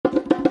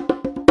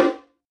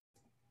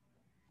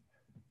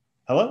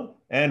Hello,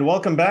 and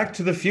welcome back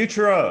to The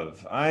Future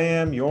Of. I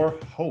am your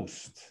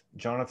host,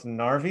 Jonathan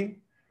Narvey,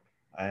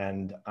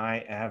 and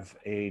I have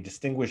a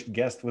distinguished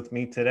guest with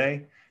me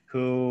today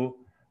who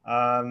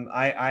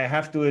I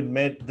have to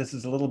admit, this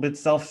is a little bit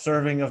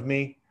self-serving of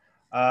me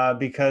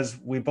because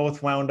we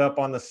both wound up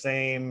on the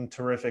same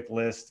terrific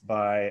list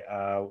by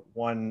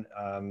one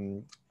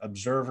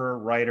observer,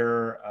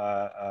 writer,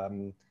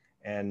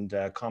 and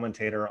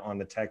commentator on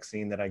the tech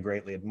scene that I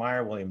greatly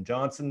admire, William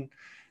Johnson.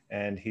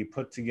 And he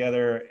put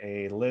together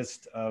a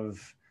list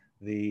of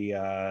the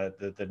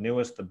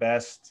newest, the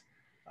best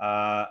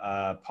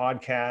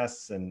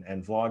podcasts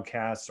and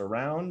vlogcasts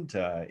around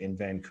in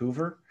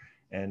Vancouver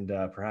and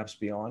perhaps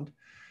beyond.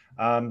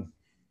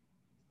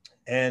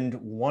 And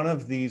one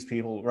of these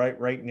people,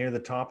 right near the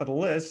top of the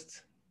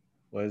list,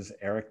 was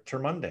Eric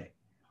Termunde,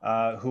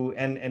 who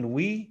and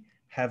we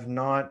have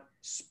not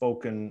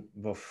spoken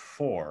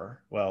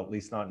before. Well, at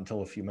least not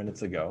until a few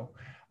minutes ago.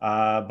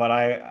 But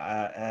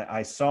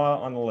I saw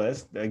on the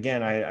list,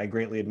 again, I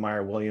greatly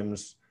admire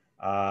William's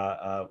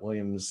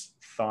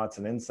thoughts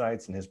and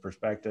insights and his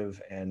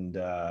perspective. And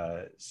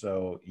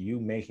so you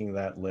making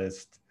that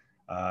list,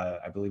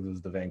 I believe it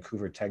was the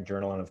Vancouver Tech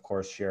Journal, and of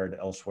course shared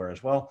elsewhere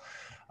as well.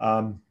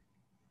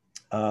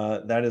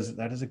 That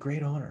is a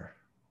great honor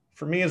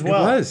for me as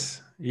well.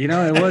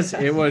 It was,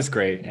 it was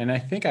great. And I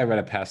think I got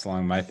to pass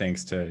along my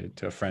thanks to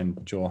a friend,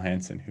 Joel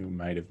Hansen, who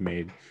might have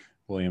made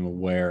William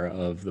aware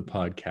of the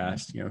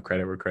podcast,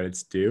 credit where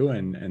credit's due,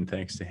 and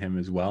thanks to him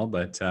as well.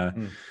 But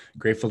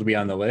grateful to be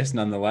on the list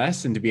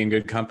nonetheless, and to be in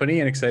good company,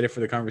 and excited for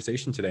the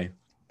conversation today.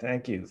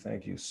 Thank you.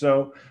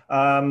 So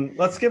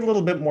let's give a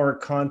little bit more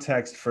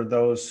context for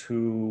those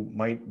who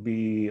might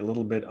be a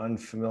little bit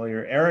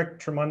unfamiliar.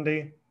 Eric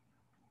Termunde,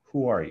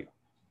 who are you?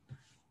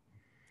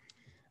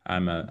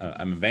 I'm a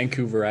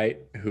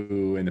Vancouverite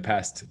who in the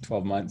past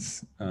 12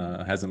 months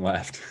hasn't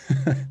left.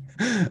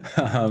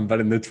 But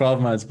in the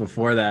 12 months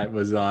before that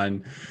was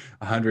on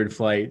 100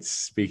 flights,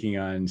 speaking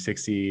on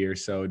 60 or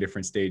so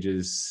different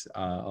stages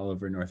all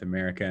over North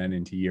America and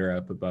into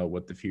Europe about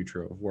what the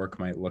future of work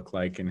might look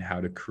like and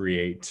how to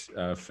create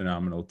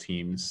phenomenal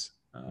teams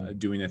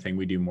doing the thing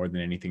we do more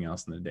than anything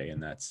else in the day,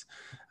 and that's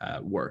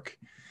work.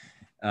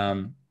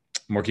 I'm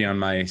working on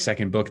my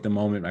second book at the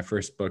moment. My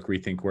first book,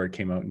 Rethink Work,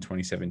 came out in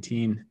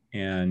 2017,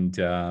 and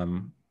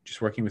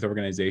just working with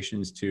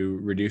organizations to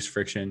reduce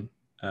friction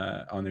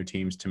on their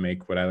teams, to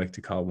make what I like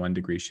to call 1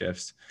 degree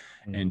shifts,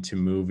 and to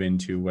move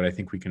into what I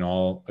think we can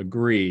all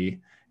agree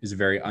is a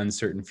very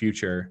uncertain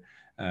future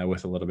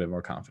with a little bit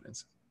more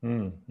confidence.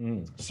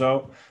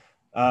 So,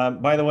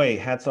 by the way,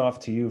 hats off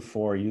to you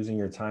for using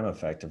your time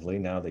effectively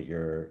now that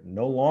you're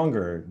no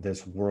longer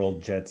this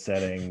world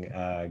jet-setting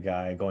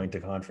guy going to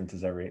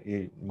conferences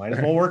you might as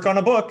well work on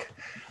a book.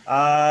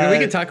 We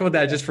could talk about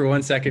that just for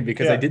 1 second,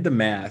 because I did the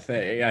math.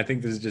 I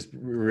think this is just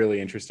really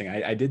interesting.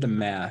 I did the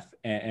math,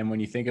 and when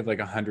you think of like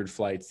 100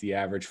 flights, the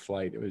average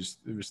flight, it was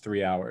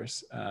 3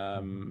 hours.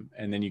 And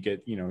then you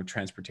get,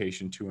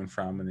 transportation to and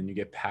from, and then you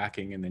get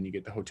packing, and then you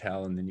get the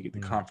hotel, and then you get the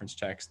conference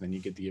checks, and then you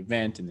get the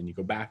event, and then you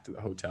go back to the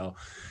hotel.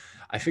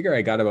 I figure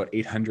I got about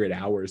 800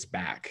 hours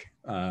back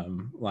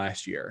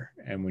last year.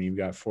 And when you've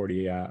got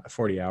 40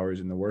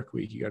 hours in the work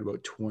week, you got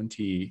about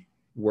 20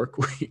 work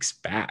weeks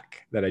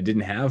back that I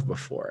didn't have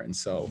before. And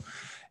so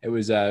it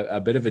was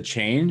a bit of a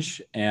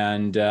change,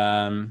 and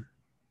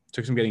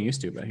took some getting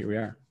used to, but here we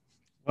are.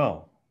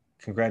 Well,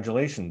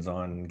 congratulations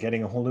on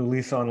getting a whole new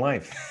lease on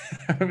life.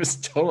 It was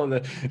one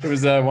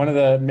of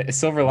the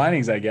silver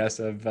linings, I guess,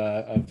 of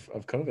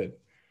COVID.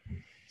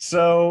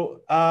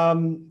 So,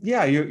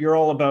 you're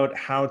all about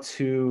how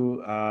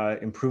to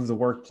improve the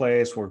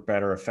workplace, work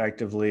better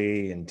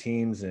effectively in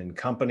teams and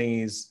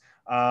companies.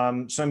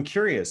 So I'm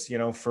curious,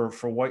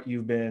 for what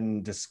you've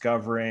been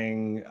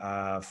discovering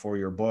for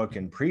your book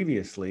and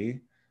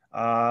previously,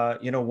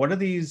 what are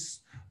these?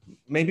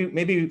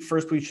 Maybe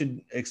first we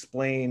should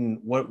explain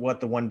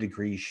what the 1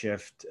 degree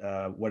shift,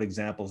 what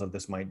examples of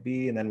this might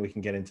be, and then we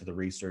can get into the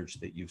research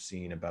that you've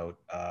seen about,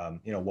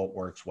 what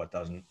works, what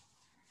doesn't.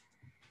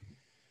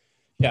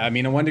 Yeah, I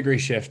mean, a 1 degree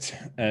shift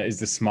is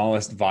the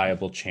smallest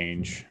viable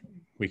change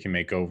we can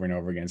make over and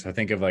over again. So I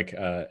think of like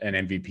an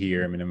MVP,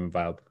 or a minimum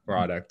viable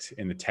product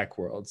in the tech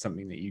world,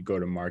 something that you go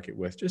to market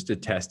with just to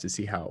test to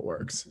see how it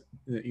works.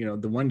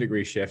 The 1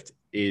 degree shift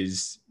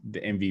is the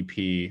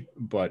MVP,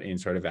 but in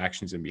sort of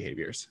actions and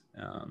behaviors.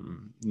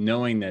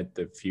 Knowing that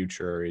the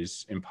future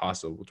is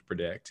impossible to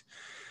predict.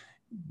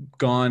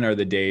 Gone are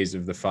the days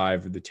of the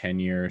 5 or the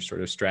 10-year sort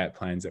of strat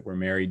plans that we're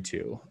married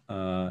to,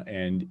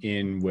 and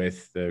in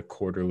with the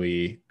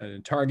quarterly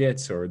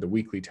targets, or the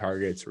weekly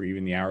targets, or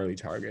even the hourly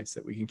targets,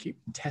 that we can keep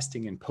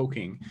testing and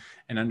poking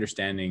and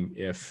understanding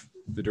if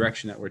the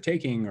direction that we're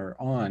taking or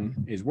on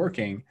is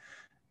working.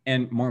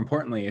 And more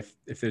importantly,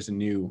 if there's a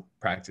new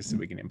practice that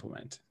we can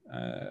implement.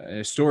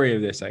 A story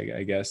of this,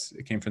 I guess,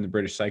 it came from the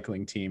British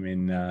cycling team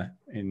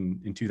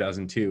in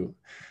 2002.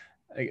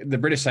 The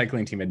British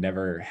cycling team had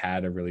never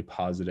had a really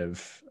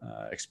positive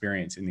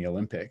experience in the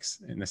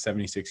Olympics. In the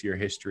 76-year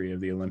history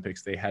of the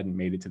Olympics, they hadn't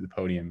made it to the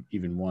podium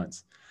even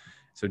once.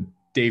 So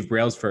Dave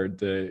Brailsford,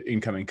 the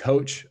incoming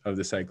coach of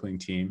the cycling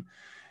team,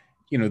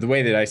 the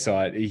way that I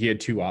saw it, he had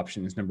two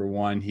options. Number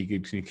one, he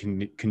could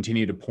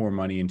continue to pour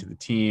money into the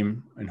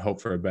team and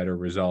hope for a better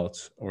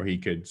result, or he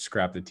could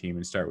scrap the team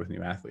and start with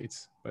new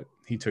athletes. But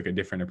he took a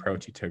different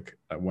approach. He took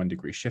a 1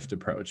 degree shift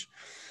approach.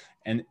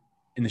 And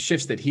in the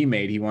shifts that he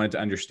made, he wanted to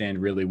understand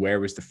really where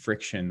was the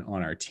friction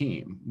on our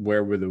team?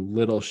 Where were the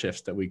little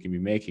shifts that we could be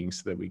making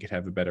so that we could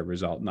have a better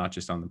result, not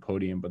just on the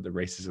podium, but the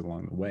races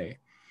along the way.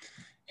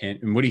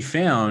 And what he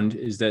found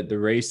is that the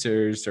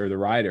racers or the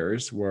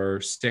riders were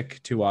sick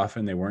too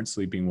often. They weren't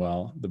sleeping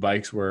well. The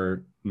bikes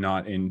were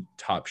not in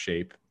top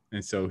shape.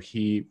 And so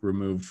he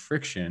removed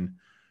friction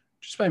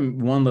just by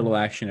one little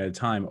action at a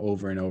time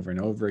over and over and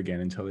over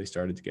again until they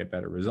started to get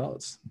better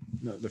results.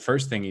 The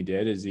first thing he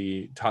did is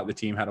he taught the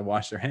team how to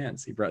wash their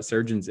hands. He brought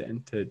surgeons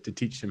in to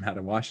teach them how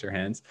to wash their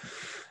hands.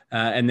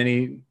 And then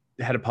he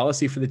had a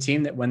policy for the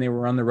team that when they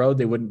were on the road,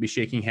 they wouldn't be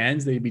shaking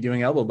hands. They'd be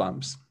doing elbow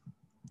bumps.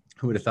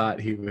 Who would have thought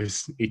he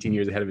was 18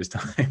 years ahead of his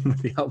time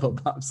with the elbow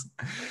bumps?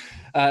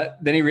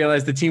 Then he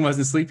realized the team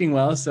wasn't sleeping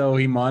well, so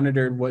he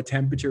monitored what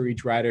temperature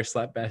each rider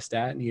slept best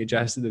at, and he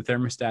adjusted the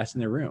thermostats in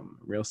their room.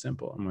 Real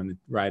simple. And when the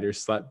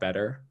riders slept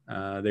better,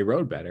 they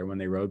rode better. When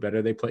they rode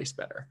better, they placed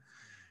better.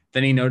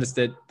 Then he noticed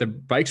that the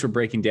bikes were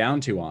breaking down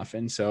too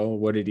often. So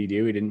what did he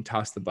do? He didn't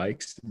toss the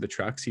bikes to the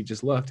trucks. He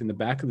just looked, and the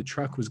back of the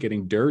truck was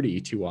getting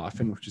dirty too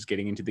often, which was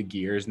getting into the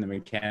gears and the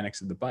mechanics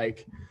of the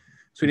bike.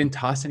 So he didn't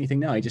toss anything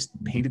now. He just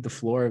painted the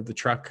floor of the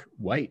truck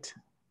white.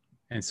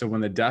 And so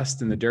when the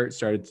dust and the dirt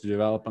started to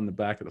develop on the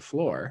back of the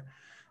floor,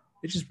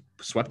 it just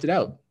swept it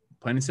out,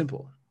 plain and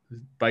simple.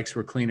 The bikes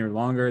were cleaner,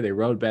 longer, they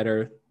rode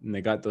better, and they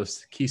got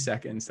those key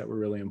seconds that were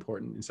really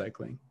important in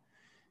cycling.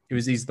 It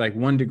was these like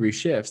 1 degree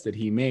shifts that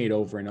he made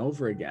over and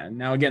over again.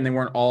 Now, again, they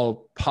weren't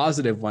all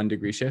positive 1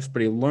 degree shifts,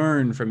 but he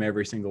learned from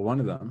every single one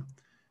of them.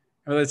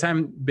 And by the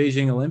time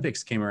Beijing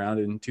Olympics came around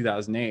in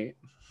 2008,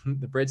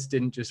 the Brits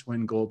didn't just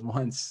win gold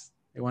once.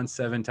 They won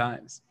 7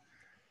 times,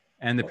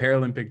 and the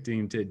Paralympic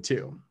team did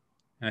too.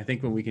 And I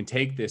think when we can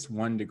take this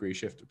 1 degree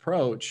shift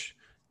approach,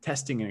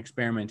 testing and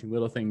experimenting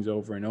little things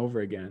over and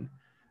over again,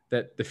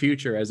 that the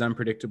future, as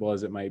unpredictable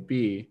as it might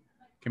be,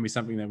 can be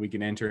something that we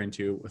can enter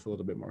into with a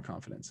little bit more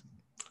confidence.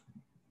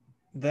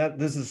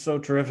 This is so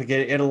terrific.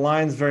 It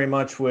aligns very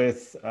much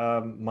with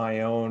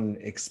my own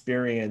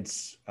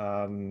experience.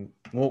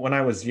 When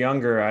I was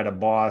younger, I had a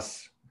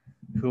boss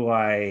who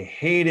I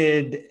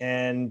hated,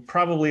 and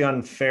probably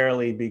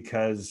unfairly,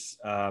 because,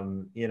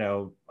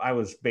 I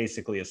was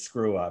basically a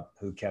screw up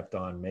who kept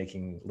on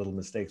making little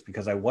mistakes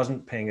because I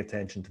wasn't paying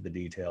attention to the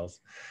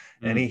details.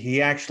 And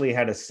he actually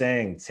had a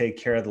saying, take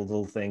care of the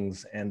little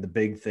things and the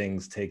big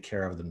things take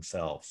care of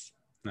themselves.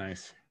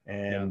 Nice.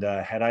 And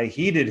had I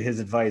heeded his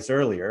advice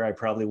earlier, I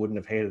probably wouldn't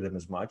have hated him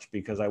as much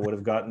because I would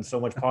have gotten so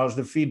much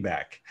positive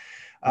feedback.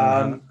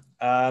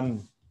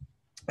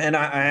 And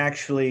I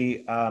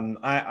actually,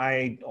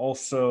 I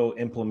also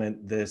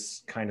implement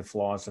this kind of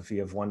philosophy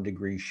of 1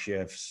 degree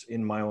shifts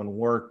in my own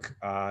work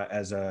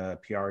as a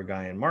PR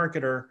guy and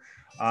marketer,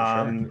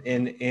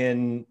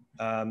 in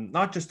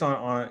not just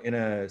in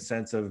a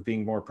sense of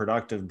being more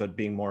productive, but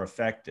being more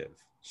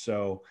effective.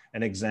 So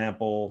an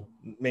example,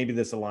 maybe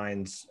this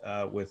aligns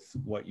with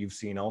what you've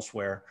seen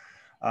elsewhere.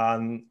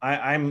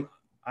 I'm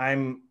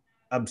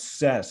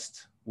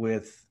obsessed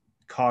with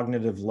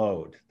cognitive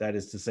load, that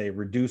is to say,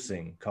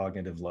 reducing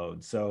cognitive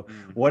load. So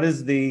what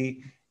is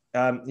the,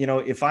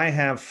 if I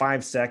have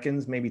 5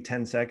 seconds, maybe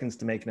 10 seconds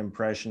to make an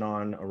impression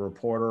on a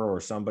reporter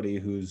or somebody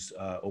who's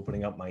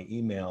opening up my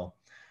email,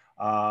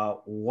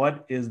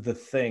 what is the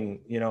thing,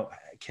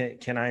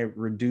 can I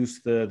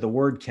reduce the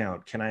word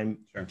count? Can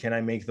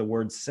I make the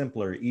words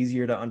simpler,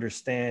 easier to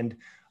understand,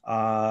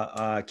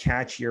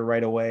 catchier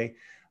right away?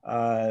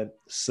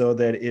 So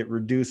that it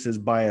reduces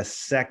by a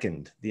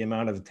second the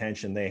amount of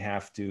attention they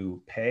have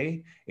to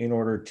pay in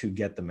order to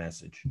get the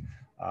message.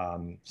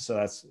 So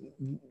that's.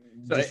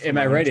 So am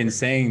I right in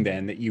saying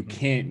then that you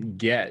can't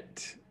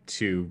get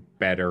to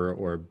better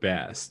or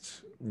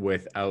best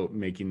without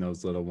making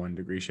those little 1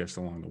 degree shifts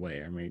along the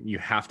way? I mean, you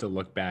have to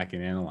look back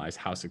and analyze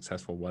how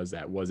successful was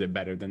that? Was it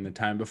better than the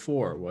time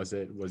before? Was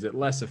it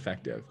less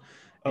effective?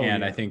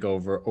 I think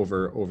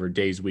over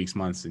days, weeks,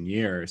 months, and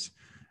years,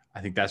 I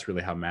think that's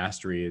really how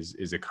mastery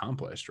is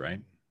accomplished, right?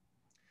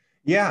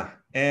 Yeah.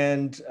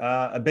 And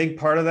a big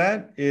part of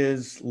that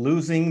is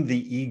losing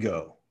the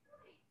ego.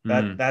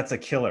 That's a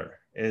killer,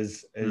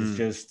 is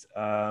just,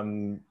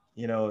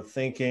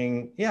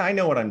 thinking, yeah, I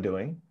know what I'm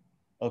doing.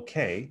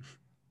 Okay.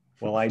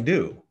 Well, I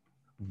do,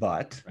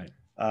 but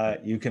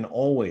you can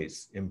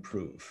always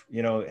improve,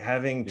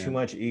 having too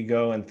much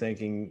ego and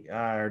thinking,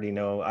 I already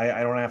know,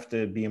 I don't have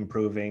to be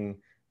improving.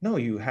 No,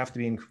 you have to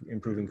be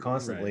improving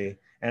constantly. Right.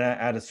 And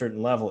at a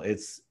certain level,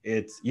 it's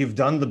you've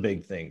done the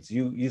big things.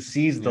 You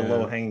seized the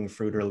low hanging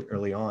fruit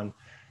early on.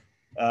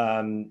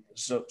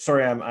 So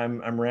sorry,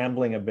 I'm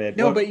rambling a bit.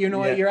 No, but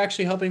what? You're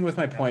actually helping with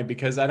my point,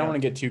 because I don't want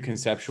to get too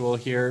conceptual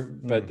here,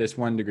 but this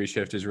 1 degree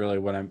shift is really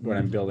what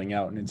I'm building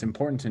out. And it's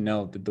important to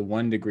note that the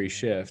 1 degree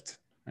shift,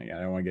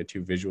 I don't want to get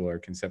too visual or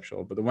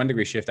conceptual, but the 1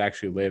 degree shift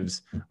actually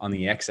lives on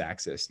the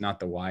x-axis, not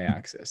the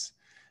y-axis.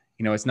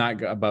 It's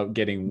not about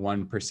getting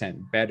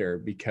 1% better,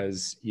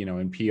 because,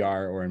 in PR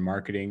or in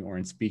marketing or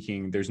in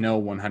speaking, there's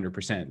no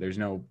 100%. There's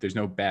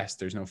no best,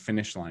 there's no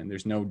finish line,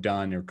 there's no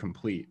done or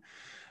complete.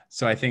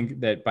 So I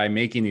think that by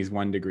making these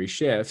 1 degree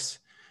shifts,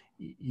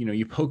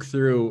 you poke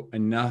through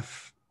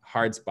enough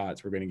hard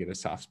spots, we're going to get a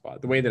soft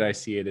spot. The way that I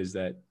see it is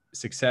that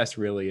success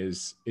really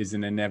is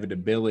an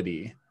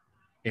inevitability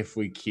if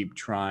we keep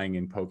trying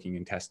and poking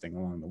and testing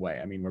along the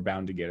way. I mean, we're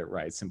bound to get it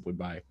right simply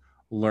by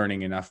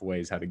learning enough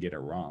ways how to get it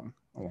wrong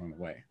along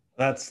the way.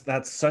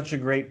 That's such a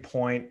great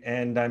point,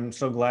 and I'm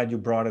so glad you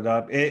brought it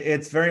up.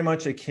 It's very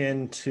much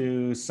akin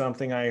to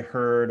something I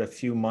heard a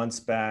few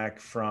months back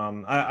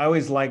from, I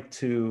always like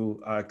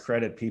to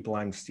credit people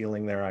I'm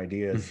stealing their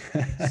ideas.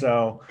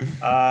 So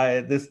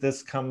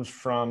this comes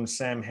from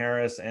Sam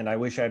Harris, and I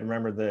wish I'd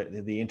remember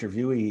the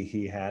interviewee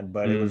he had,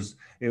 but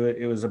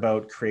it was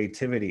about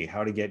creativity,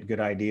 how to get good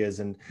ideas.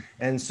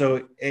 And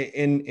so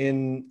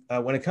in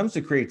when it comes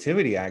to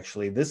creativity,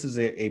 actually, this is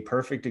a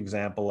perfect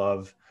example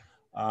of,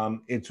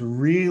 it's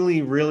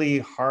really, really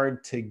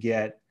hard to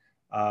get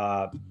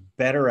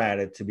better at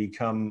it, to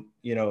become,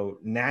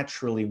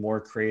 naturally more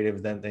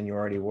creative than you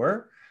already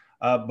were.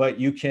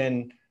 But you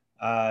can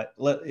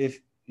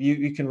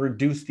you can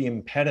reduce the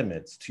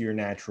impediments to your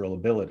natural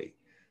ability.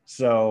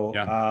 So,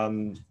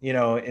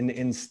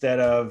 instead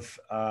of,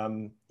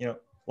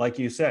 like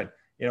you said,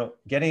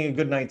 getting a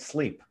good night's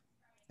sleep,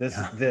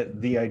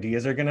 the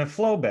ideas are going to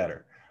flow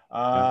better.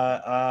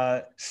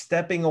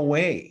 Stepping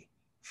away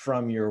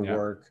from your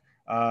work.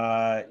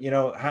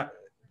 When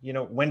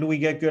do we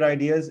get good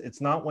ideas?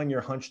 It's not when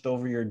you're hunched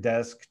over your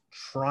desk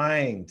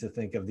trying to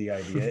think of the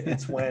idea.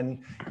 It's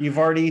when you've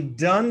already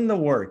done the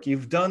work,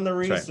 you've done the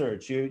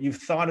research, you've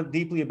thought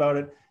deeply about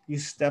it. You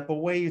step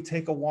away, you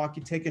take a walk,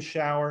 you take a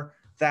shower.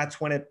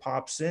 That's when it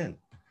pops in.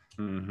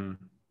 Mm-hmm.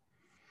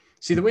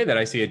 See, the way that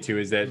I see it too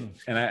is that,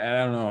 and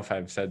I don't know if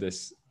I've said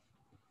this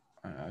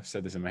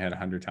in my head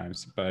 100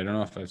 times, but I don't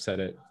know if I've said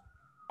it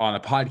on a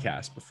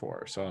podcast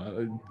before.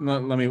 So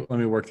let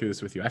me work through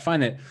this with you. I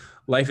find that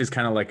life is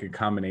kind of like a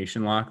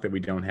combination lock that we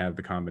don't have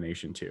the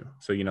combination to.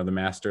 So, the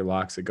master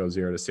locks that go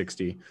 0 to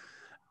 60,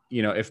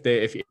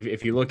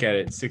 if you look at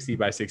it, 60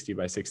 by 60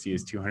 by 60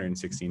 is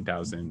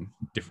 216,000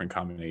 different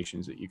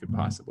combinations that you could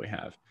possibly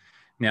have.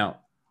 Now,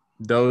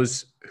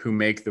 those who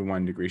make the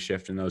 1 degree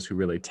shift and those who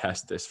really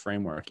test this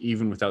framework,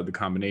 even without the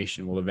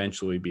combination, will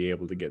eventually be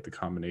able to get the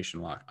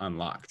combination lock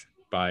unlocked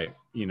by,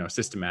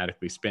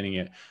 systematically spinning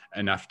it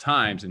enough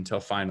times until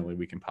finally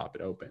we can pop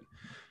it open.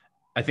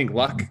 I think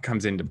luck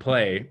comes into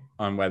play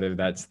on whether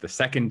that's the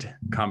second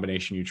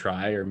combination you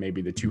try or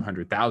maybe the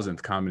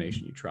 200,000th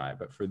combination you try.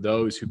 But for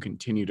those who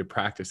continue to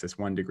practice this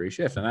 1 degree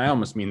shift, and I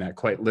almost mean that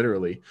quite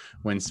literally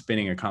when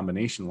spinning a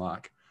combination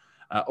lock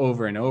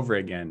over and over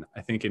again,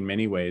 I think in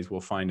many ways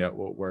we'll find out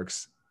what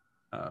works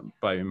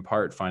by in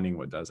part finding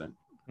what doesn't.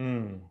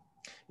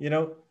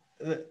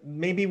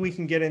 Maybe we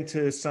can get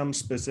into some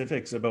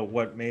specifics about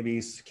what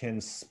maybe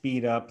can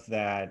speed up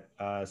that.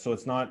 So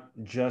it's not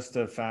just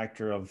a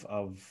factor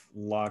of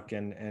luck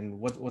and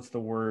what's the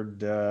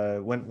word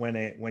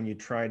when you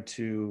try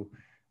to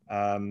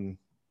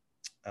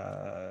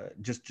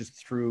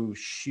just through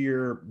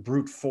sheer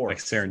brute force, like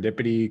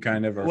serendipity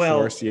kind of, or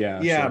force.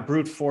 Yeah. Sure.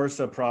 Brute force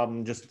a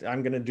problem. Just,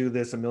 I'm going to do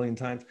this a million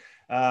times.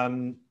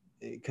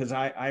 Cause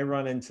I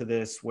run into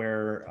this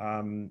where,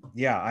 I'm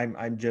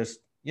just,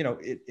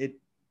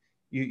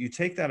 you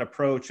take that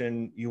approach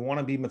and you want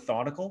to be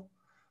methodical,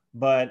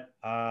 but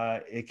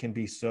it can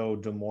be so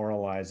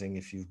demoralizing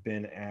if you've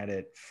been at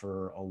it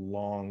for a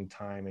long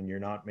time and you're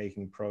not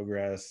making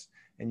progress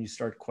and you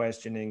start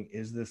questioning,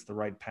 is this the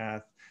right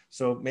path?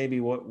 So maybe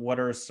what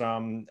are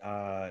some,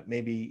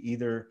 maybe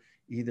either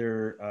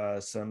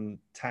some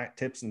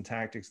tips and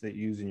tactics that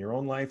you use in your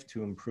own life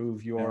to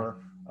improve your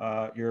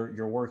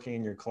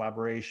working, your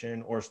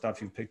collaboration, or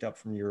stuff you've picked up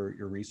from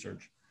your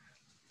research?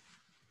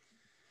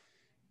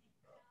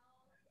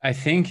 I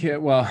think,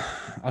 well,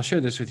 I'll share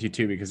this with you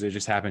too, because it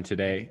just happened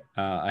today.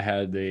 I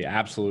had the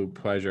absolute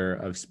pleasure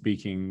of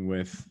speaking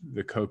with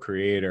the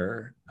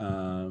co-creator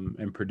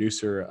and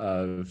producer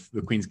of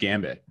The Queen's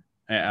Gambit,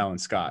 Alan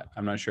Scott.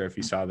 I'm not sure if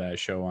you saw that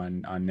show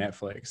on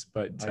Netflix,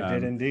 but I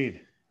did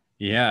indeed.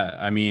 Yeah,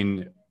 I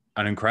mean,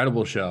 an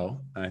incredible show.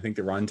 And I think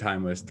the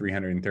runtime was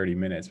 330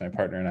 minutes. My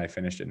partner and I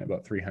finished it in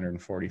about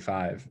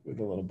 345 with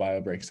a little bio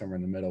break somewhere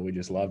in the middle. We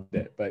just loved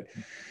it. But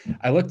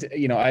I looked,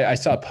 I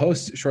saw a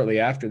post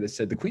shortly after that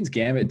said The Queen's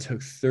Gambit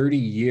took 30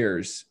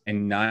 years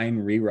and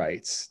 9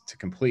 rewrites to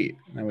complete.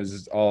 And that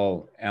was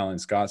all Alan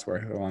Scott's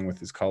work, along with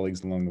his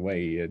colleagues along the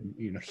way. He had,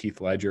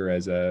 Heath Ledger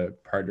as a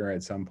partner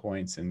at some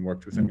points and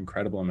worked with an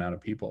incredible amount of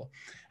people.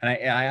 And I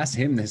asked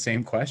him the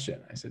same question.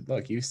 I said,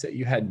 look, you said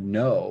you had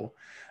no,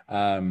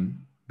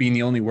 being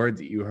the only word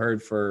that you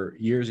heard for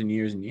years and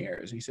years and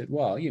years. And he said,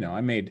 well, I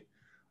made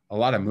a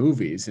lot of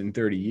movies in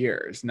 30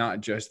 years,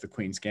 not just The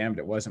Queen's Gambit.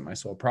 It wasn't my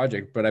sole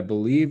project, but I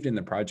believed in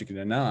the project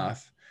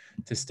enough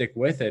to stick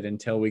with it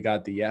until we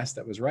got the yes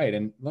that was right.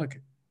 And look,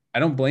 I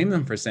don't blame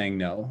them for saying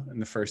no in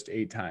the first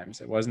 8 times.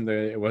 It wasn't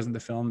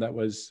the film that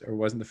was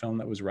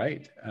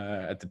right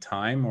at the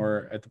time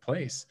or at the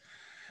place.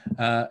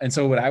 And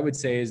so what I would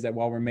say is that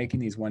while we're making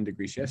these 1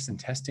 degree shifts and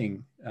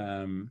testing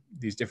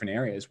these different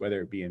areas, whether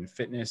it be in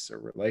fitness or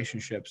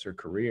relationships or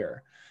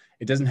career,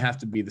 it doesn't have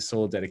to be the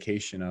sole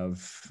dedication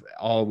of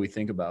all we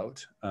think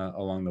about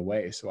along the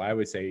way. So I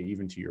would say,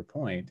 even to your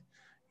point,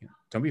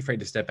 don't be afraid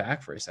to step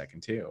back for a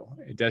second too.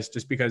 It does,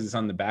 just because it's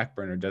on the back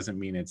burner doesn't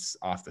mean it's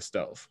off the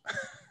stove.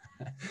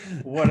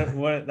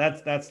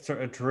 That's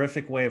a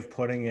terrific way of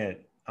putting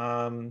it.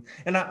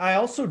 And I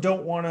also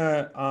don't want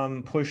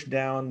to push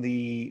down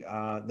the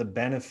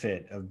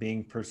benefit of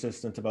being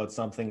persistent about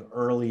something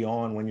early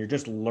on when you're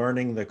just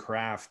learning the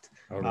craft.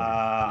 Totally.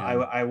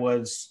 Yeah. I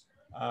was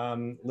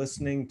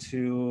listening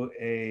to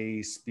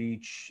a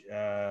speech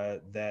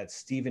that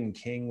Stephen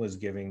King was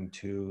giving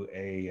to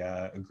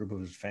a group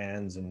of his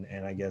fans and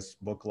I guess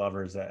book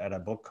lovers at a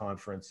book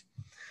conference.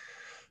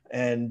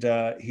 And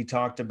he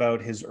talked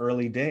about his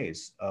early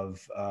days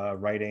of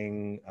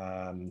writing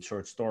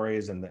short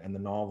stories and the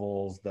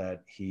novels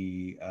that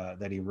he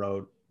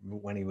wrote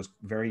when he was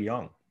very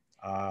young.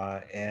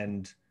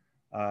 And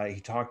he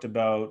talked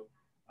about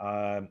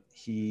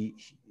he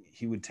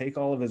would take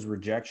all of his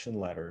rejection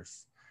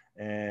letters,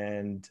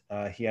 and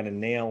he had a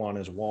nail on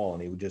his wall,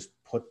 and he would just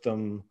put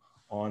them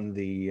on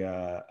the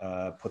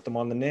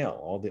nail,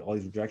 all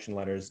these rejection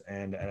letters.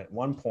 And at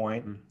one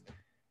point,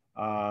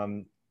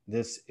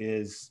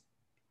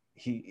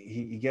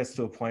 he gets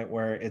to a point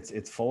where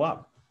it's full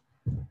up,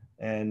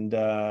 and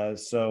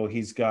so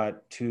he's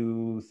got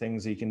 2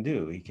 things he can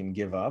do. He can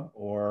give up,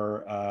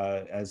 or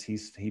as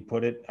he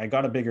put it, I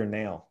got a bigger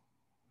nail.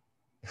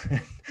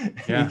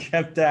 Yeah. He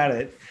kept at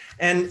it.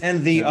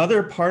 And the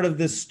other part of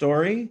this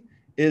story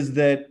is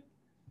that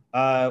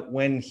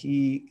when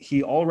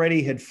he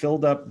already had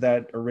filled up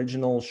that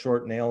original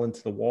short nail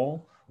into the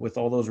wall with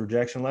all those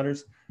rejection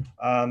letters,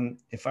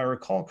 if I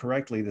recall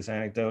correctly, this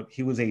anecdote,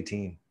 he was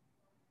 18.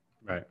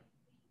 Right.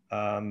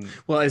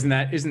 Well, isn't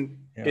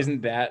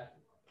that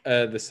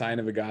the sign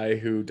of a guy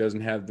who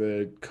doesn't have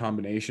the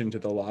combination to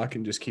the lock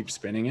and just keeps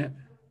spinning it?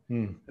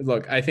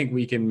 Look, I think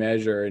we can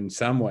measure, in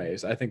some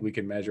ways, I think we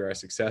can measure our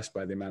success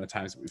by the amount of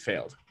times that we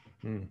failed.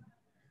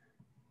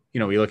 You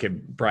know, we look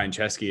at Brian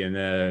Chesky and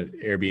the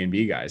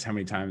Airbnb guys. How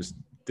many times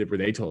were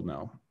they told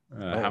no?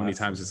 How many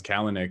times was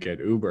Kalanick at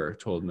Uber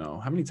told no?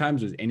 How many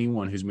times was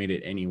anyone who's made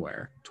it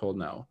anywhere told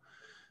no?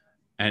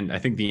 And I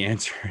think the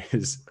answer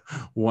is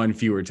at least one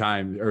fewer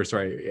time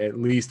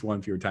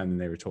than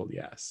they were told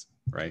yes,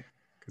 right?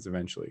 Because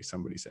eventually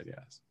somebody said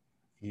yes.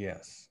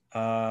 Yes.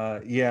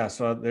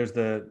 So there's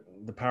the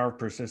power of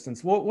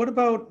persistence. What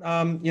about,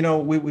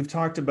 we've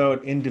talked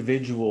about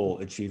individual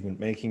achievement,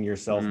 making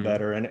yourself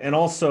better. And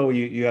also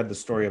you had the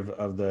story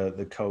of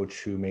the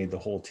coach who made the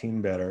whole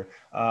team better.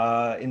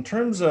 In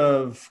terms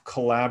of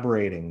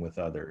collaborating with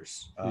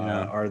others,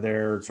 are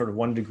there sort of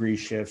 1 degree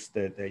shifts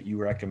that you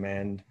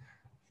recommend?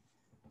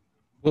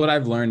 What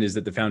I've learned is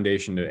that the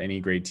foundation to any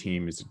great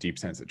team is a deep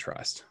sense of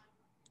trust.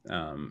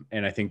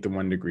 And I think the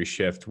 1 degree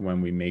shift,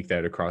 when we make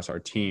that across our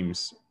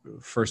teams,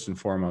 first and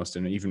foremost,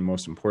 and even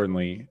most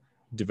importantly,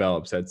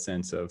 develops that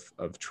sense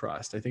of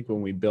trust. I think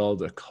when we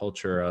build a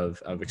culture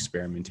of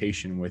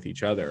experimentation with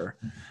each other,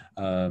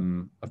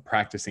 of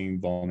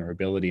practicing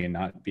vulnerability and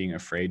not being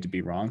afraid to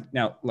be wrong.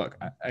 Now, look,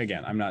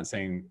 again, I'm not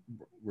saying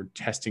we're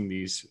testing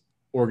these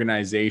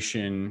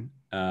organization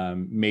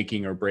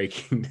making or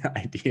breaking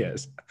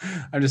ideas.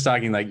 I'm just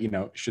talking like,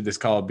 should this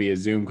call be a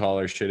Zoom call,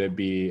 or should it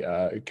be,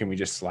 can we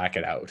just Slack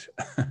it out?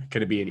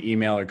 Could it be an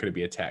email, or could it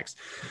be a text?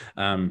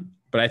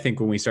 But I think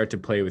when we start to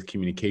play with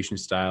communication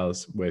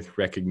styles, with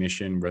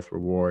recognition, with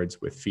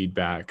rewards, with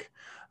feedback,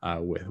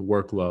 with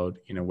workload,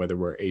 whether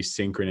we're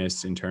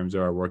asynchronous in terms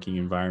of our working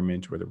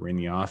environment, whether we're in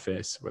the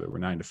office, whether we're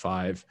 9 to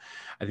 5,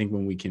 I think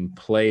when we can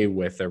play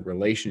with the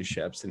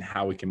relationships and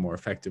how we can more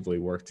effectively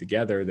work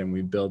together, then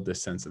we build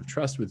this sense of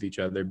trust with each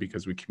other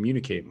because we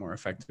communicate more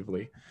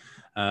effectively,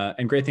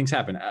 and great things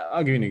happen. I'll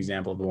give you an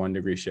example of a 1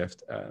 degree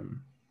shift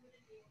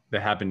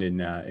that happened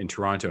in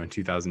Toronto in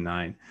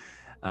 2009.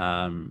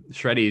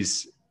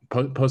 Shreddies,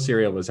 Post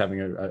Cereal was having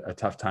a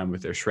tough time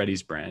with their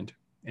Shreddies brand,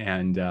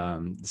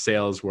 and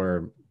sales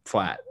were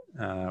flat.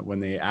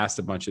 When they asked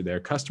a bunch of their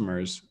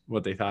customers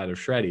what they thought of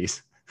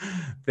Shreddies,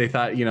 they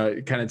thought,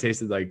 it kind of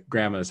tasted like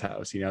grandma's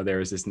house. There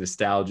was this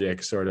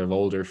nostalgic sort of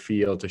older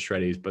feel to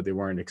Shreddies, but they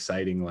weren't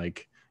exciting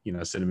like,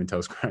 Cinnamon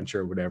Toast Crunch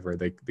or whatever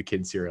the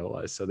kid cereal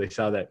was. So they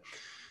saw that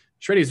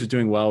Shreddies was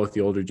doing well with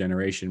the older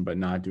generation, but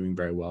not doing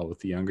very well with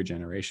the younger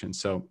generation.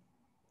 So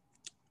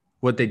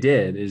what they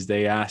did is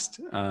they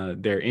asked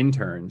their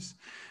interns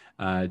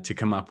to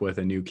come up with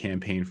a new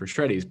campaign for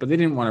Shreddies, but they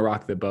didn't want to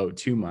rock the boat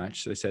too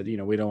much. So they said,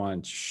 we don't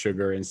want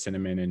sugar and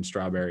cinnamon and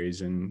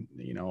strawberries and,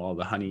 all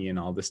the honey and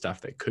all the stuff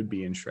that could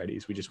be in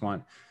Shreddies. We just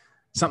want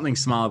something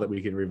small that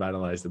we can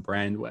revitalize the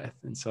brand with.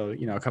 And so,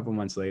 a couple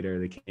months later,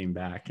 they came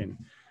back, and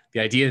the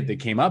idea that they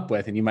came up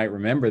with, and you might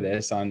remember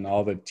this on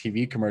all the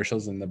TV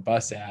commercials and the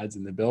bus ads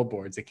and the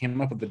billboards, they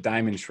came up with the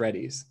Diamond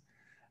Shreddies.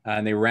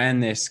 And they ran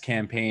this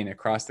campaign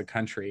across the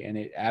country, and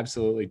it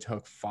absolutely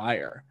took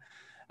fire.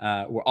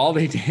 Where all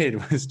they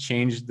did was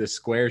change the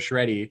square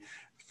shreddy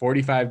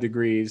 45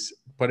 degrees,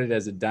 put it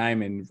as a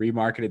diamond,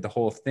 remarketed the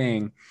whole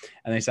thing,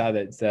 and they saw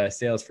that the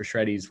sales for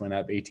shreddies went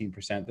up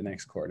 18% the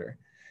next quarter.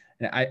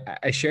 And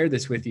I share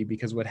this with you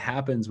because what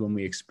happens when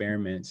we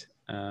experiment,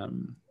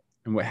 and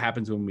what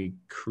happens when we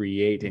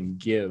create and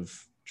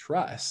give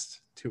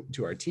trust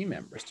to our team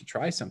members to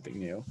try something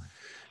new,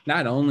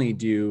 not only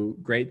do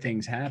great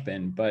things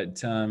happen,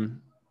 but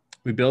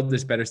we build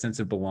this better sense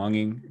of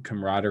belonging,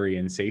 camaraderie,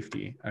 and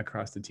safety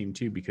across the team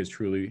too, because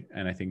truly,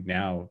 and I think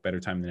now better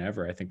time than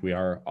ever, I think we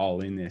are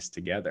all in this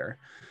together.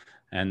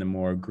 And the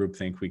more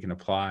groupthink we can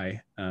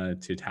apply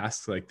to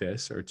tasks like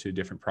this or to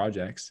different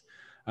projects,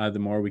 the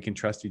more we can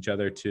trust each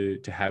other to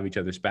have each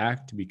other's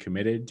back, to be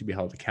committed, to be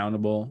held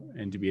accountable,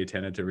 and to be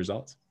attentive to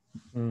results.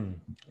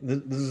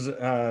 This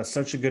is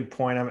such a good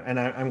point.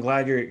 I'm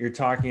glad you're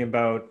talking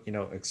about,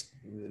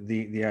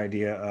 the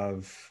idea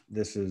of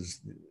this is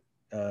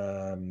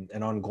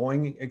an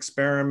ongoing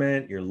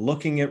experiment. You're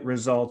looking at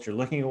results, you're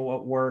looking at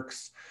what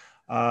works.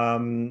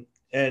 And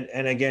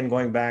again,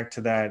 going back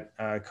to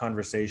that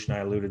conversation I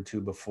alluded to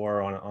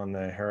before on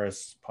the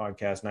Harris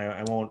podcast,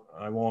 and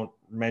I won't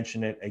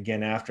mention it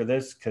again after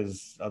this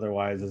because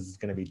otherwise this is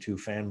going to be too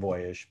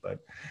fanboyish. But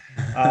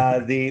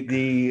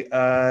the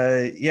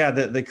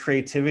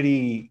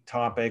creativity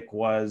topic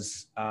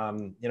was,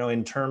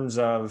 in terms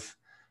of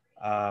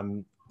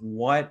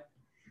what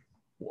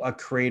a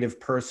creative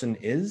person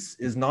is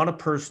not a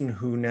person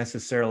who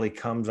necessarily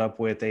comes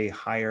up with a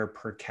higher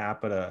per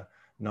capita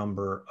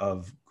number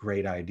of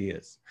great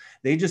ideas.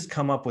 They just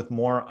come up with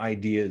more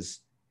ideas,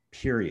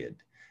 period.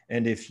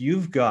 And if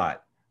you've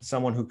got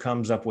someone who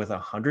comes up with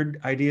 100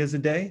 ideas a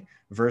day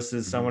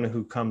versus someone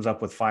who comes up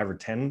with 5 or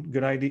 10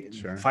 good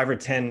ideas, 5 or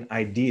 10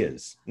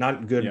 ideas,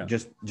 not good,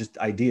 just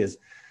ideas.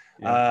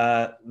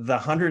 The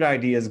 100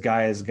 ideas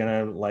guy is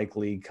going to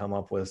likely come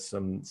up with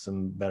some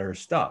better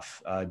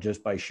stuff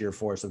just by sheer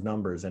force of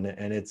numbers. And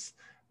it's,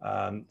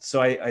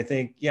 so I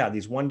think,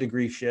 these 1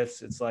 degree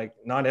shifts, it's like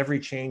not every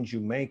change you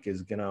make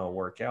is going to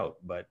work out,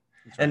 but,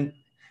 and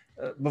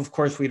of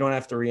course we don't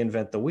have to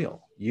reinvent the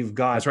wheel. You've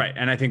got, that's right.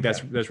 And I think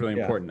that's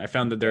really important. I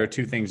found that there are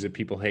 2 things that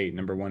people hate.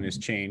 Number 1 is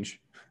change.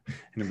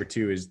 And number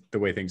 2 is the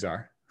way things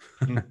are.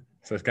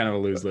 So it's kind of a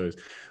lose-lose.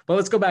 But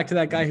let's go back to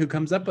that guy who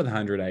comes up with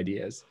 100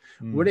 ideas.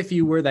 What if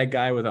you were that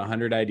guy with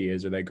 100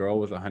 ideas or that girl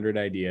with 100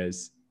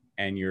 ideas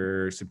and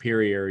your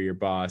superior, your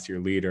boss, your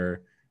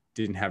leader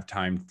didn't have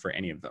time for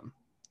any of them?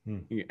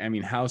 I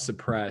mean, how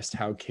suppressed,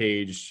 how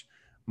caged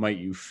might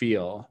you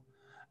feel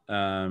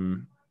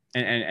and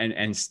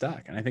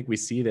stuck? And I think we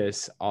see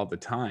this all the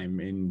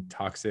time in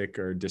toxic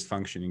or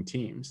dysfunctioning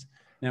teams.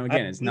 Now,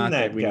 again, it's not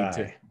that we need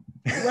to...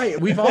 Right.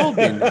 We've all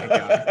been that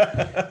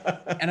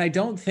guy. And I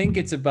don't think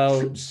it's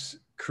about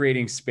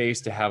creating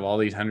space to have all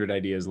these 100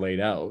 ideas laid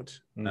out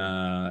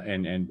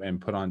and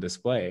put on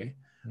display.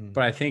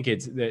 But I think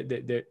it's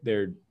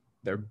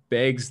there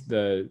begs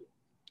the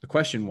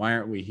question, why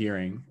aren't we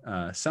hearing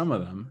some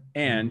of them?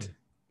 And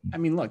I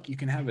mean, look, you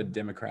can have a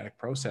democratic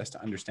process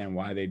to understand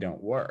why they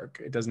don't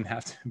work. It doesn't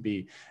have to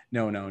be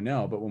no.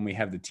 But when we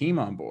have the team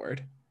on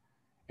board,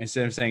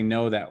 instead of saying,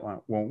 no, that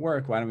won't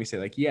work, why don't we say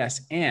like, yes,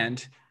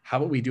 and how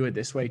about we do it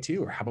this way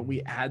too? Or how about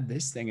we add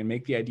this thing and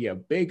make the idea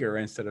bigger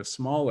instead of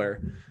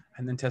smaller,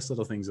 and then test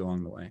little things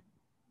along the way.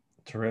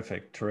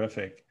 Terrific.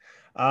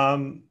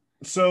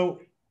 So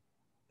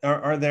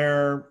are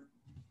there,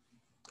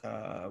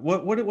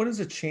 what is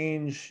a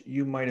change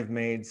you might have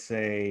made,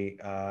 say,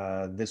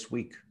 this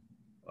week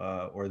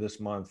or this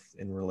month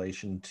in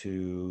relation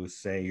to,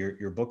 say,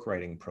 your book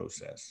writing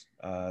process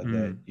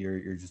that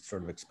you're just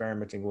sort of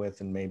experimenting with,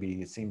 and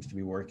maybe it seems to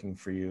be working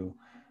for you?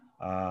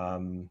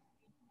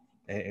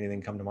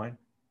 Anything come to mind?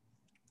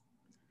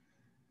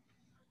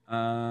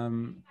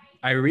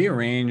 I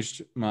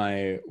rearranged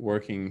my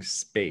working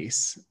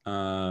space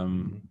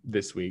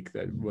this week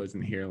that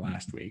wasn't here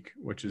last week,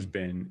 which has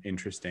been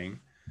interesting.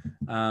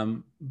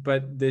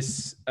 But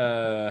this,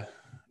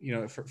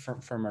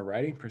 from a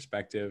writing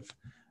perspective,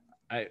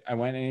 I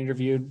went and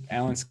interviewed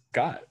Alan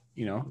Scott,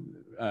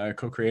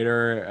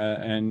 co-creator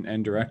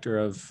and director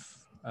of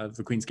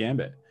The Queen's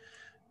Gambit,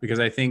 because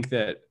I think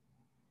that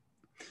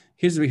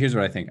here's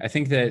what I think. I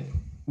think that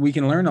we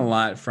can learn a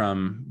lot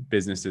from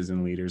businesses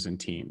and leaders and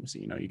teams.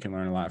 You can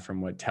learn a lot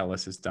from what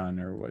TELUS has done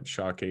or what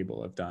Shaw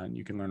Cable have done.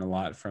 You can learn a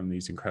lot from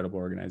these incredible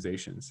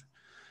organizations.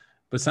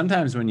 But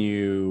sometimes when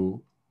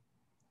you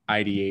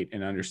ideate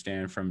and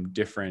understand from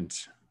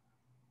different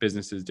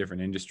businesses,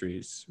 different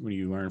industries, when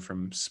you learn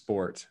from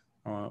sport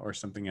or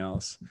something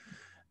else,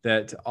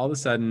 that all of a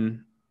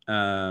sudden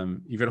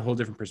you've got a whole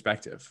different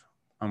perspective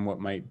on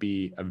what might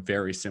be a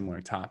very similar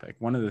topic.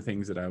 One of the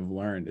things that I've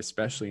learned,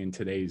 especially in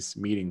today's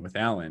meeting with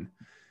Alan,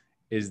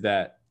 is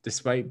that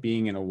despite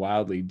being in a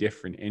wildly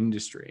different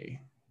industry,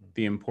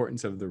 the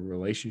importance of the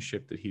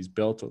relationship that he's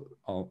built,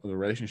 all the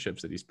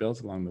relationships that he's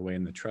built along the way,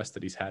 and the trust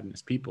that he's had in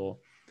his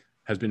people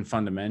has been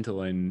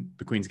fundamental in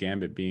The Queen's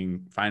Gambit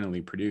being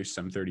finally produced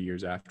some 30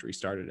 years after he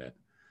started it.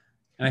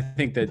 And I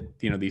think that,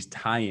 these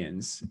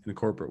tie-ins in the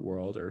corporate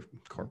world, or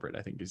corporate,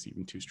 I think is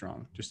even too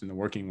strong, just in the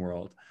working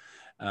world,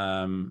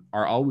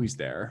 are always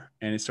there.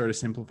 And it sort of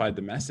simplified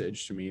the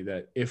message to me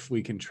that if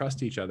we can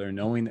trust each other,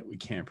 knowing that we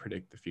can't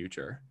predict the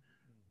future,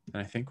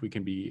 then I think we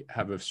can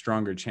have a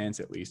stronger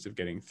chance, at least, of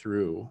getting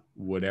through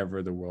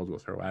whatever the world will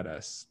throw at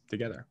us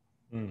together.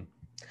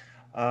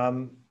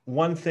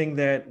 One thing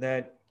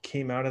that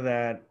came out of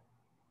that,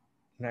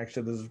 and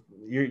actually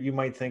you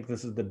might think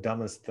this is the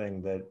dumbest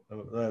thing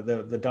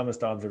the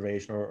dumbest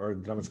observation or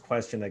the dumbest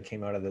question that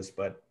came out of this,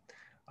 but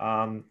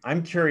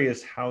I'm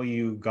curious how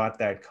you got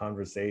that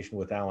conversation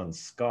with Alan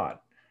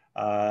Scott.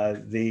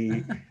 I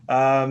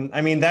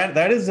mean,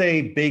 that is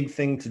a big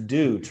thing to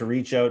do, to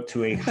reach out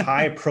to a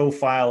high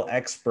profile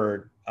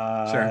expert,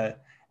 Sure.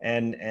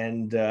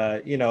 and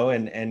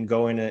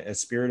go in a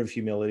spirit of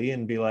humility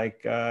and be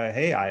like,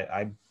 hey,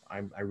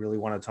 I really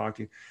want to talk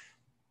to you.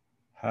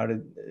 How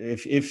did,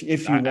 if you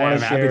want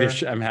to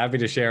share? I'm happy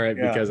to share it,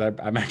 because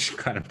I'm actually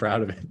kind of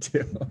proud of it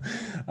too.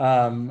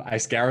 I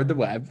scoured the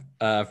web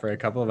for a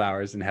couple of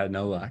hours and had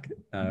no luck.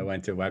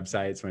 Went to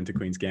websites, went to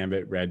Queen's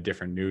Gambit, read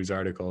different news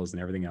articles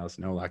and everything else.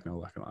 No luck.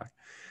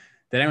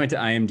 Then I went to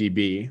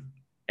IMDb,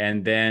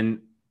 and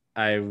then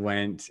I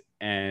went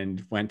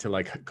to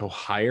like go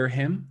hire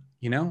him,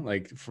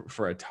 like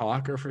for a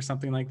talk or for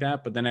something like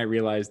that. But then I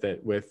realized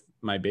that with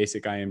my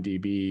basic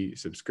IMDb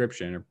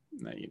subscription,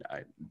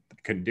 I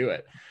couldn't do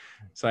it.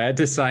 So I had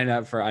to sign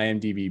up for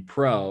IMDb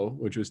Pro,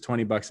 which was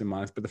 $20 a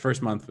month, but the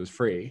first month was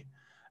free,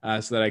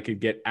 so that I could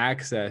get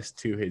access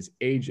to his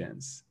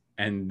agents.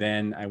 And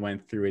then I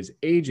went through his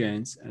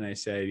agents and I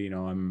said,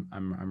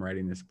 I'm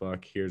writing this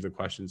book. Here's the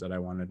questions that I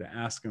wanted to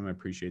ask him. I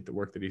appreciate the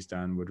work that he's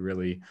done, would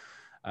really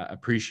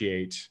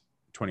appreciate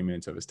 20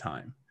 minutes of his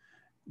time.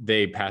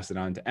 They passed it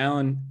on to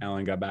Alan.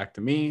 Alan got back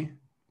to me.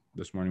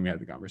 This morning we had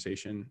the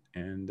conversation,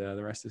 and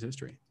the rest is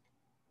history.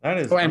 That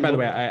is. Oh, and by the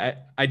way,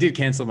 I did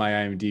cancel my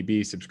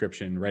IMDb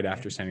subscription right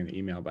after sending the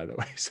email, by the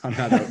way. So I'm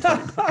not out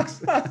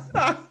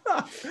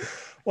 $20.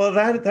 Well,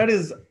 that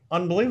is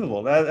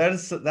unbelievable.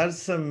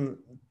 That's some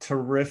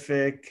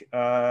terrific.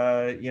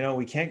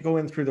 We can't go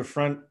in through the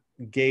front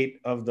gate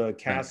of the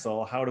castle.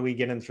 Right. How do we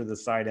get in through the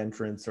side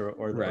entrance or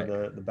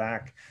the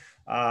back?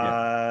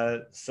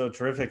 So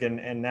terrific.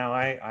 And now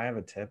I have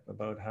a tip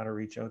about how to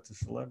reach out to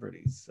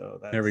celebrities. So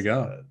there we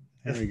go.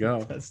 There we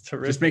go. That's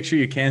terrific. Just make sure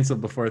you cancel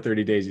before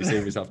 30 days. You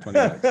save yourself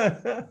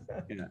 $20.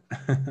 Yeah.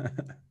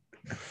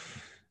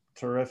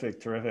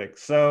 Terrific.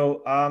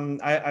 So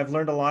I've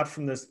learned a lot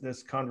from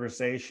this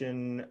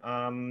conversation.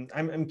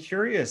 I'm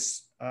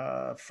curious,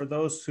 for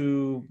those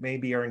who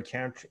maybe are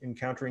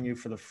encountering you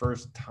for the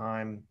first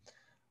time,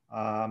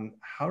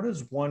 how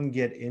does one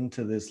get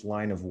into this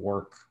line of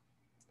work?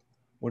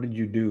 What did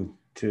you do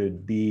to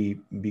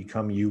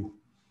become you?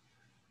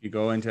 You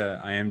go into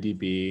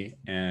IMDb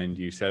and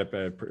you set up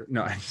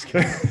no, I'm just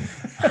kidding.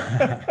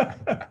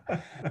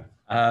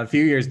 A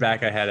few years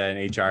back, I had an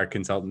HR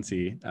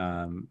consultancy,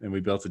 and we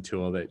built a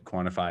tool that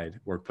quantified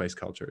workplace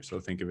culture. So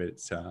think of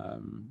it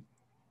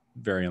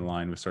very in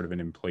line with sort of an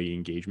employee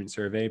engagement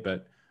survey,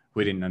 but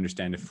we didn't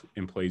understand if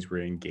employees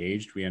were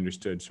engaged. We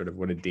understood sort of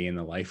what a day in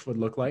the life would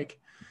look like.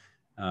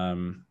 I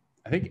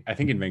think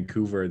in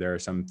Vancouver, there are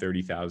some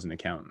 30,000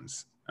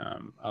 accountants.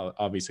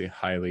 Obviously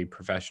highly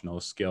professional,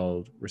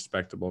 skilled,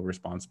 respectable,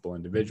 responsible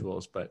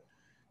individuals. But,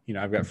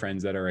 I've got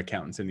friends that are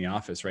accountants in the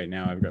office right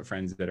now. I've got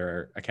friends that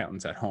are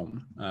accountants at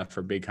home,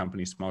 for big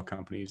companies, small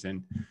companies.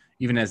 And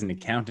even as an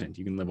accountant,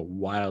 you can live a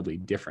wildly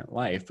different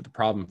life. But the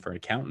problem for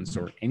accountants,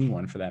 or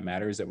anyone for that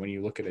matter, is that when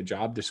you look at a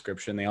job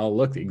description, they all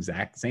look the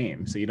exact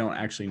same. So you don't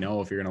actually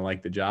know if you're going to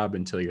like the job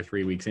until you're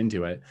 3 weeks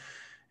into it.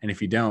 And if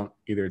you don't,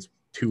 either it's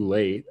too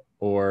late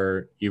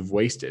or you've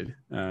wasted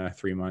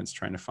 3 months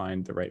trying to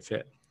find the right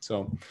fit.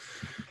 So,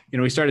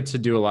 we started to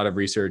do a lot of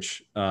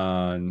research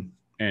and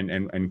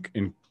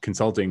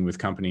consulting with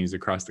companies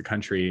across the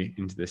country,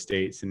 into the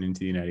States and into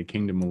the United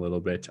Kingdom a little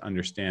bit, to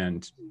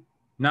understand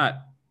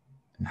not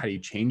how do you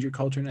change your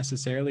culture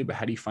necessarily, but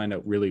how do you find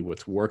out really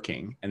what's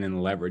working and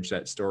then leverage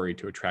that story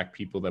to attract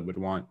people that would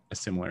want a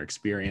similar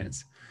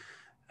experience.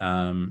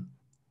 And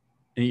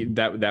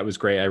that was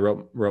great. I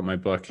wrote my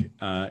book,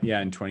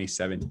 in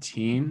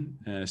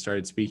 2017,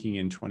 started speaking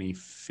in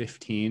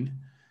 2015.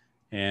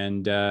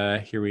 And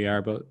here we are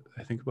about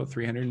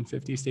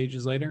 350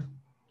 stages later.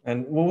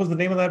 And what was the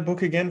name of that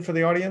book again for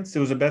the audience? It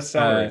was a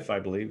bestseller, I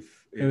believe.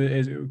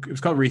 It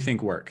was called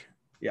Rethink Work.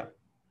 Yeah.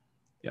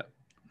 Yeah.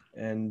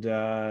 And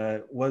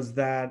was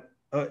that,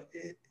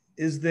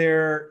 is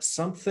there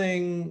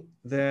something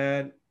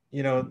that,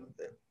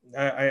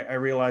 I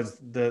realize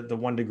the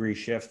 1 degree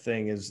shift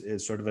thing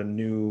is sort of a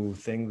new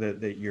thing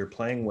that you're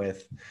playing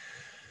with.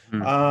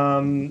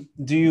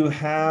 Do you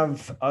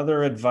have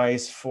other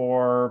advice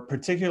for,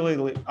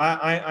 particularly,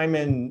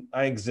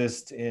 I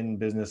exist in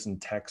business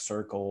and tech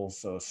circles,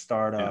 so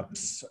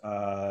startups,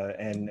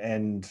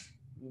 and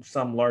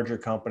some larger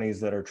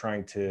companies that are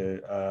trying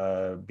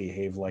to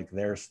behave like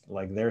their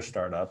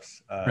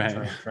startups,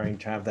 right. trying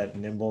to have that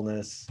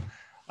nimbleness.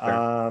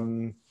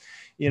 Sure.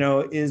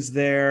 is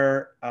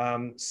there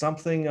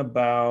something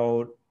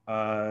about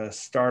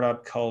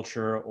startup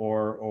culture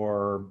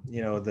or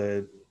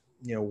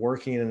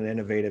working in an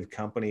innovative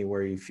company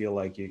where you feel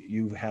like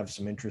you have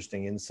some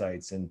interesting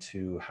insights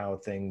into how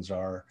things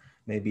are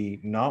maybe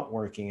not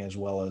working as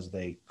well as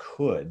they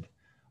could?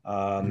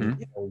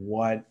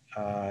 What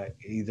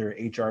either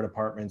HR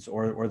departments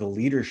or the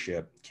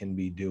leadership can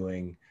be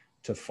doing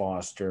to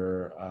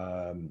foster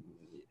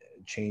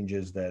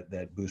changes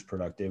that boost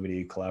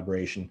productivity,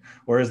 collaboration?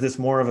 Or is this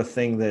more of a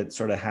thing that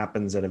sort of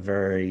happens at a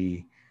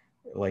very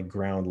like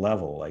ground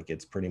level, like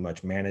it's pretty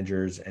much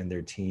managers and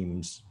their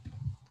teams?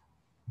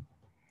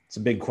 It's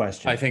a big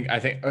question. I think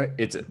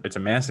it's a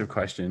massive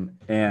question,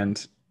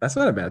 and that's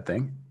not a bad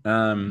thing.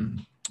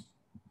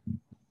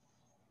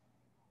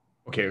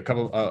 Okay, a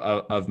couple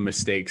of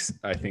mistakes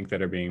I think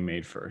that are being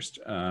made first.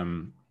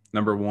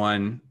 Number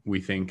one,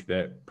 we think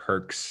that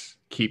perks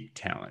keep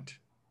talent.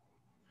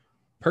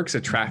 Perks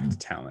attract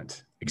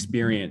talent.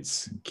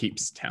 Experience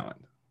keeps talent.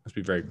 Let's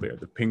be very clear.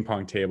 The ping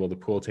pong table, the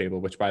pool table,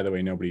 which by the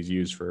way, nobody's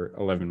used for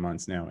 11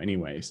 months now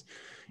anyways,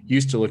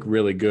 used to look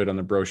really good on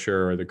the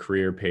brochure or the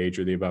career page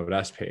or the About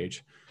Us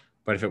page.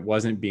 But if it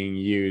wasn't being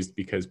used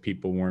because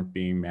people weren't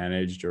being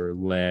managed or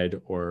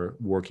led or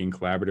working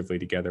collaboratively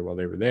together while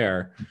they were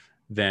there,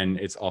 then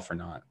it's all for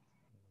naught.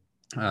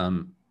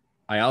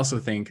 I also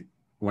think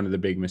one of the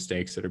big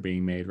mistakes that are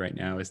being made right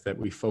now is that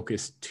we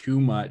focus too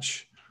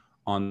much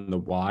on the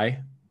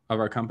why of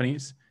our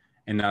companies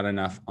and not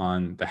enough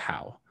on the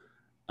how.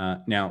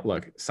 Now,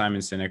 look,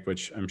 Simon Sinek,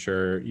 which I'm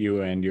sure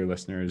you and your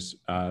listeners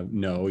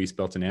know, he's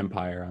built an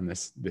empire on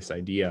this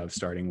idea of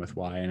starting with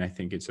why, and I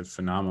think it's a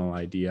phenomenal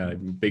idea.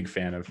 I'm a big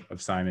fan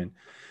of Simon.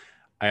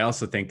 I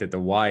also think that the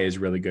why is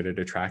really good at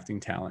attracting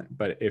talent.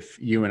 But if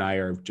you and I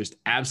are just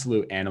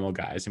absolute animal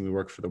guys and we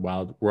work for the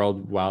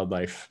World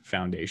Wildlife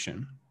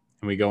Foundation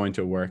and we go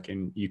into work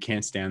and you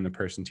can't stand the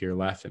person to your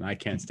left and I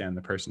can't stand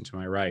the person to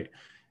my right,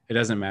 it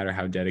doesn't matter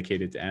how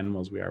dedicated to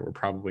animals we are, we're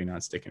probably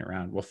not sticking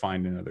around. We'll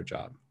find another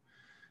job.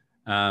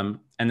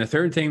 And the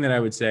third thing that I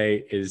would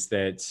say is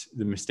that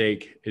the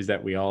mistake is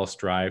that we all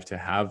strive to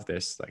have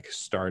this like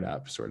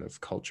startup sort of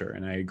culture.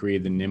 And I agree,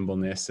 the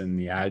nimbleness and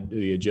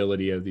the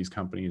agility of these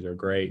companies are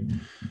great,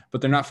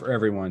 but they're not for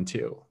everyone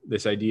too.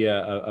 This idea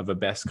of a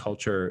best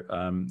culture,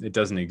 it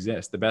doesn't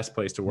exist. The best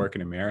place to work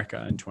in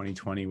America in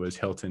 2020 was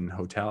Hilton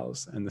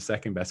Hotels. And the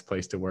second best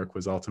place to work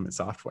was Ultimate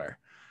Software.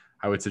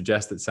 I would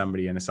suggest that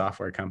somebody in a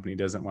software company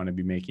doesn't want to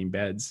be making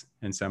beds,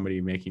 and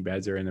somebody making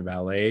beds or in a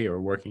valet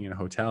or working in a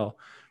hotel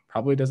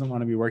probably doesn't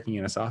want to be working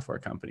in a software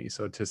company.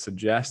 So to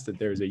suggest that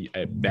there's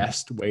a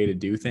best way to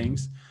do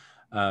things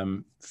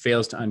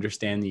fails to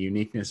understand the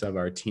uniqueness of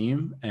our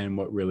team and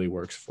what really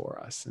works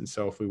for us. And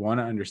so if we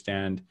want to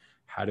understand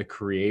how to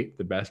create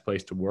the best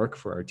place to work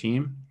for our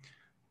team,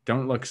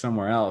 don't look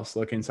somewhere else.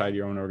 Look inside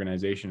your own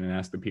organization and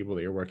ask the people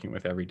that you're working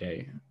with every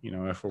day.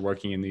 If we're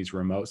working in these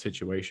remote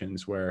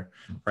situations where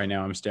right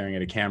now I'm staring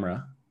at a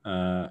camera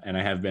and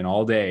I have been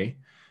all day,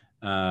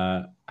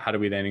 how do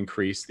we then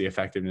increase the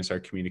effectiveness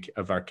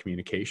of our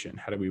communication?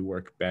 How do we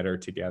work better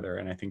together?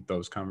 And I think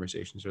those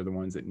conversations are the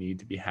ones that need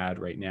to be had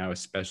right now,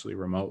 especially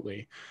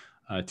remotely,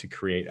 to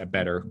create a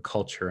better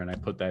culture. And I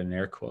put that in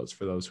air quotes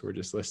for those who are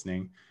just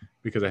listening,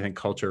 because I think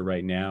culture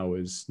right now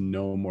is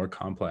no more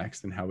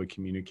complex than how we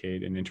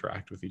communicate and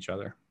interact with each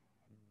other.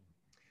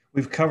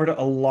 We've covered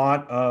a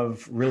lot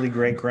of really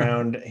great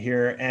ground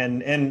here,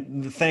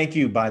 and thank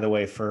you, by the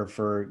way,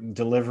 for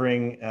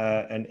delivering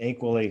an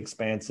equally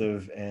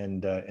expansive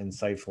and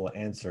insightful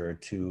answer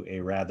to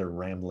a rather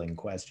rambling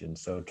question.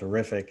 So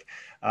terrific.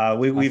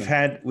 We've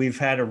had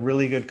a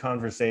really good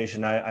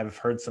conversation. I've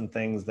heard some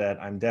things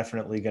that I'm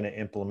definitely going to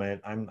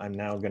implement. I'm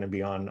now going to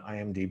be on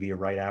IMDb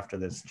right after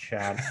this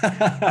chat.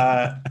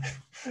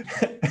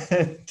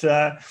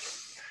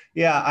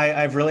 Yeah,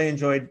 I've really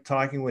enjoyed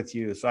talking with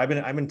you. So I've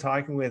been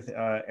talking with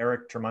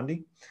Eric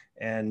Termuende,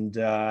 and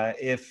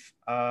if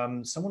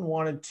someone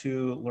wanted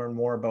to learn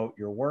more about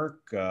your work,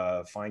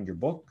 find your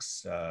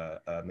books,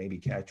 maybe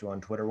catch you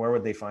on Twitter, where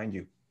would they find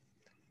you?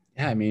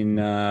 Yeah, I mean,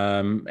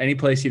 any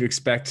place you'd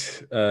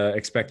expect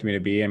me to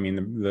be. I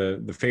mean,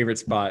 the favorite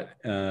spot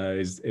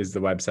is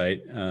the website,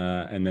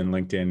 and then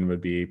LinkedIn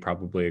would be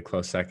probably a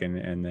close second,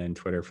 and then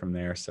Twitter from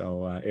there.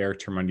 So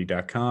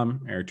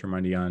erictermuende.com, Eric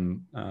Termuende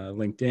on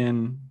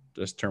LinkedIn,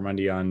 just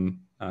Termuende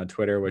on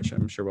Twitter, which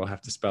I'm sure we'll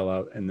have to spell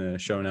out in the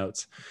show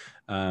notes.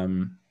 But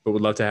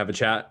would love to have a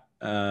chat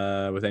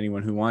with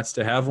anyone who wants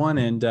to have one,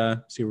 and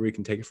see where we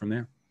can take it from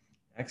there.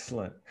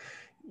 Excellent.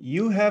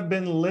 You have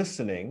been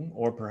listening,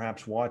 or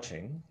perhaps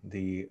watching,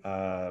 the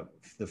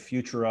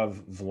Future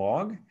of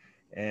vlog,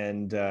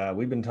 and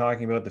we've been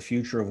talking about the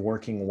future of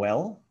working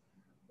well.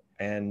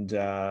 And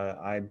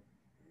I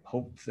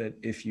hope that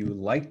if you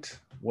liked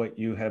what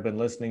you have been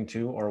listening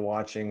to or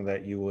watching,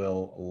 that you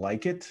will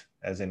like it,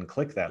 as in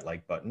click that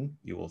like button.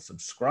 You will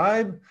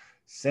subscribe,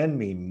 send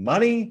me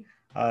money,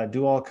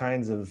 do all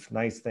kinds of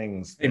nice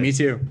things. Hey, me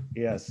too.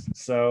 Yes.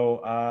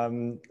 So,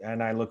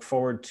 and I look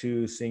forward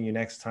to seeing you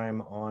next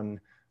time on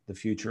The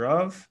Future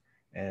of,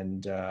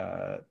 and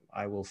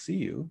I will see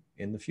you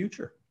in the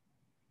future.